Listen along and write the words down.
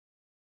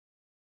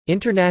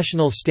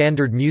International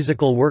Standard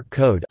Musical Work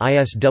Code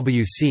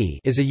 (ISWC)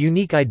 is a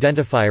unique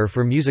identifier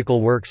for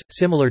musical works,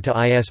 similar to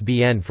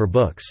ISBN for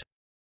books.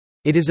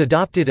 It is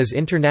adopted as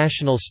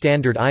International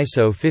Standard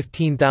ISO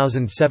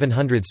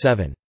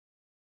 15707.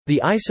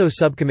 The ISO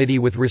subcommittee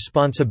with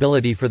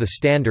responsibility for the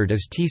standard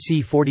is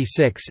TC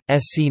 46,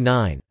 SC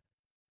 9.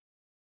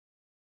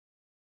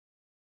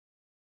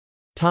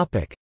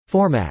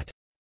 Format.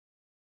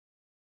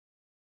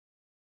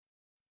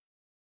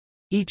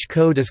 Each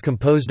code is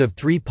composed of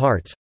 3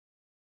 parts: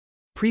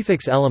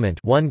 prefix element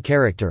 1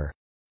 character,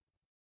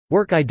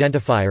 work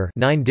identifier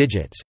 9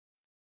 digits,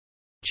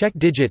 check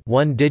digit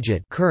 1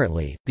 digit.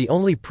 Currently, the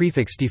only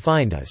prefix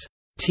defined is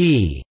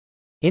T,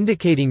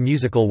 indicating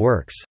musical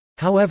works.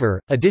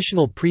 However,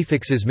 additional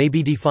prefixes may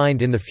be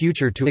defined in the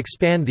future to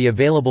expand the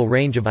available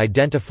range of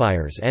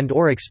identifiers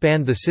and/or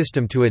expand the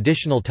system to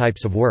additional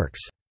types of works.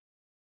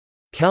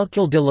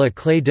 Calcul de la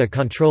clé de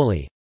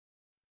contrôle.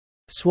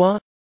 Soit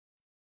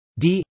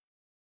D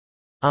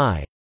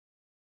I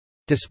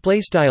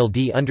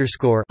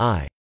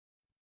 _d_I.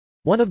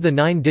 One of the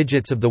 9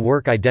 digits of the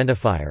work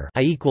identifier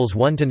I equals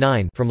 1 to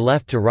 9 from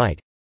left to right.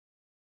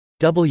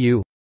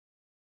 W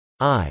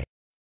I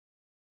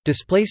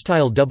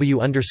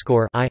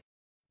 _W_I.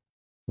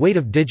 Weight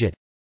of digit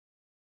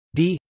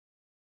D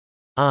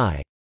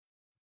I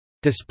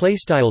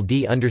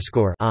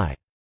 _D_I.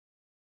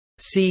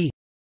 C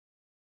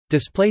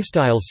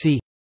 _C.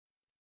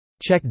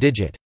 Check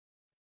digit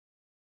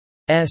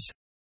S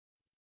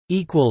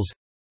equals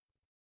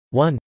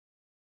 1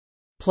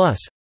 plus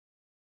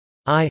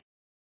I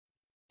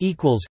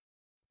equals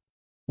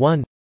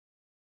 1.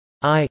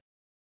 I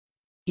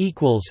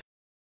equals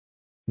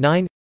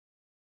 9.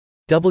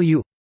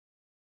 W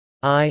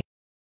I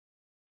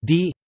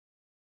D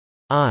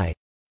I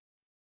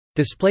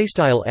display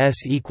style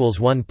S equals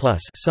 1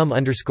 plus sum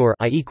underscore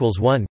I equals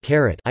 1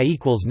 caret I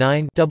equals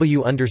 9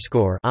 W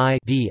underscore I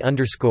D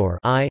underscore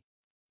I.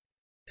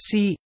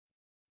 C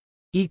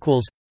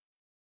equals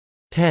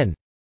 10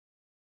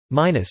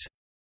 minus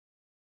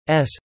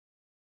S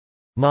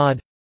mod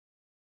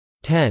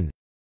 10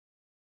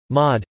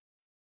 mod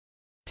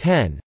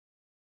 10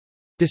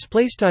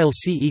 display style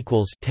C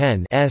equals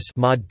 10 S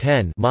mod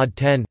 10 mod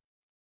 10.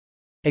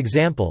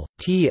 Example: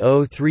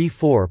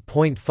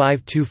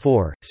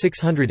 T034.524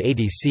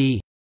 680 C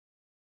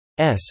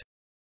S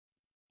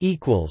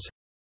equals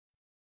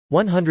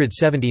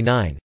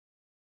 179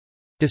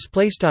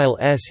 display style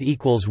S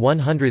equals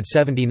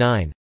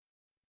 179.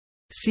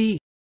 C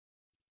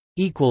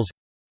equals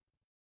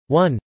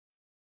 1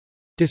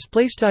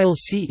 display style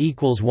C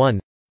equals 1.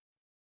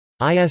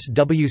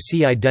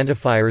 ISWC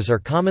identifiers are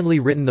commonly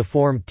written the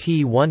form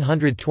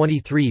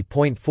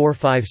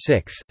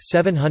T123.456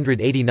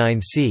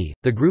 789 C.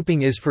 The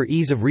grouping is for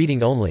ease of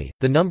reading only.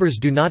 The numbers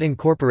do not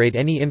incorporate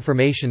any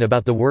information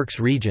about the work's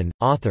region,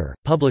 author,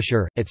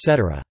 publisher,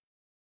 etc.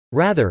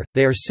 Rather,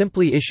 they are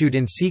simply issued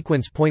in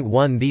sequence. Point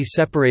 1. These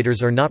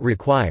separators are not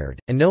required,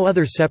 and no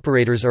other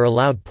separators are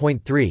allowed.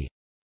 Point 3.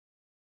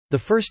 The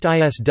first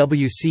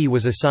ISWC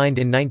was assigned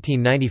in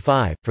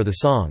 1995, for the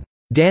song,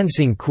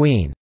 "'Dancing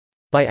Queen'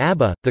 by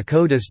ABBA. The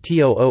code is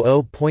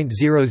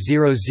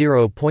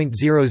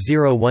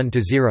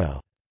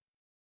T000.000.001-0.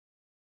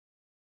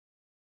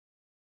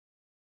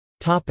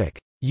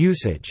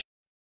 Usage.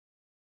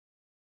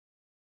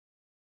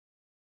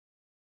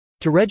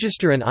 To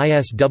register an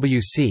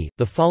ISWC,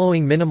 the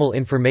following minimal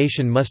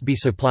information must be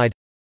supplied: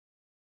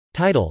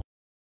 title,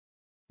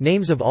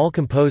 names of all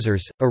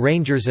composers,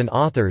 arrangers and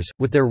authors,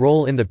 with their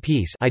role in the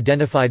piece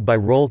identified by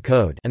roll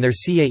code and their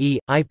CAE,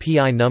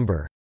 IPI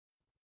number.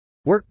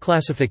 Work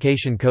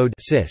classification code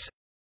 (SIS).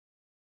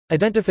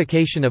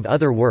 Identification of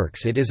other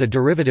works. It is a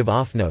derivative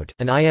offnote.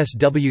 An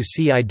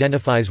ISWC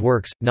identifies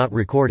works, not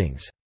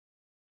recordings.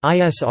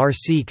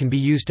 ISRC can be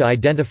used to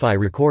identify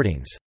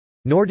recordings.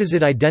 Nor does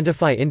it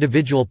identify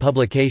individual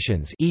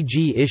publications,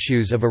 e.g.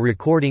 issues of a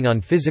recording on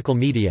physical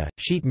media,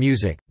 sheet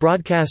music,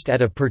 broadcast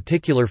at a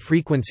particular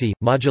frequency,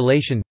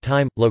 modulation,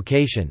 time,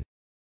 location.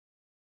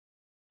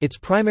 Its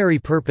primary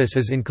purpose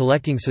is in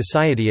collecting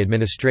society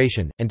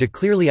administration, and to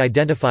clearly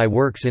identify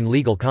works in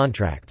legal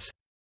contracts.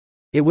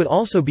 It would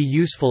also be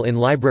useful in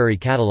library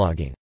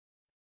cataloging.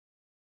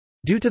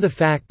 Due to the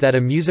fact that a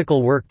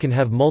musical work can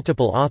have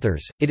multiple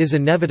authors, it is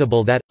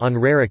inevitable that, on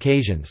rare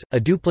occasions, a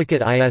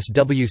duplicate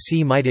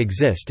ISWC might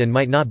exist and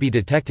might not be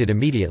detected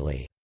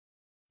immediately.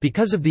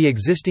 Because of the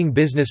existing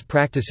business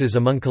practices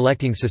among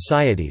collecting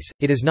societies,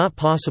 it is not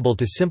possible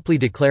to simply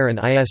declare an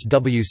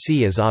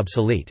ISWC as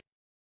obsolete.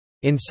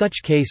 In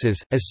such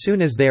cases, as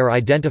soon as they are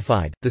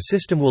identified, the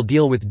system will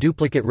deal with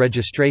duplicate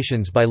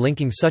registrations by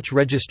linking such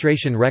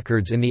registration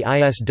records in the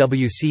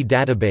ISWC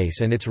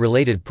database and its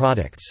related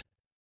products.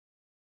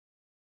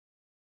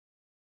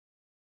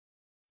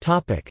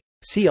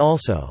 See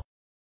also: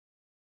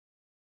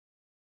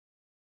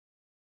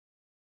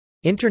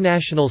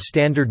 International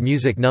Standard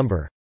Music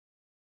Number,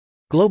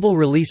 Global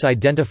Release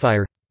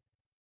Identifier.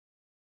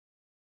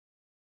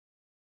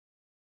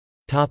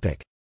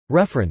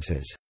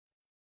 References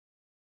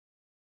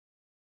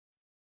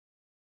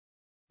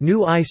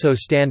New ISO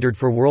standard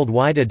for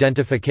worldwide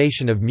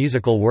identification of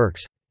musical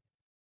works.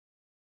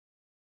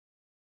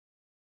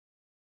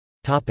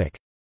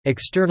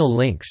 External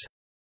links.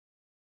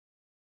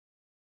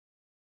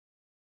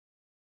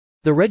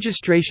 The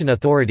Registration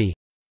Authority,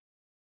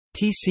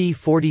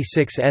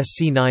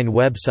 TC46SC9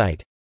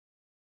 website,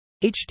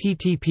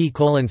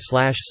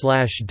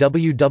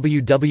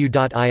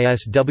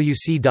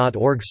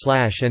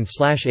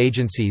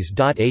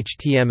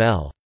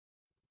 http://www.iswc.org/and/agencies.html.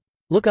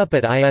 Look up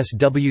at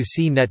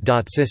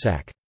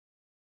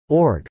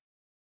iswcnet.cisac.org.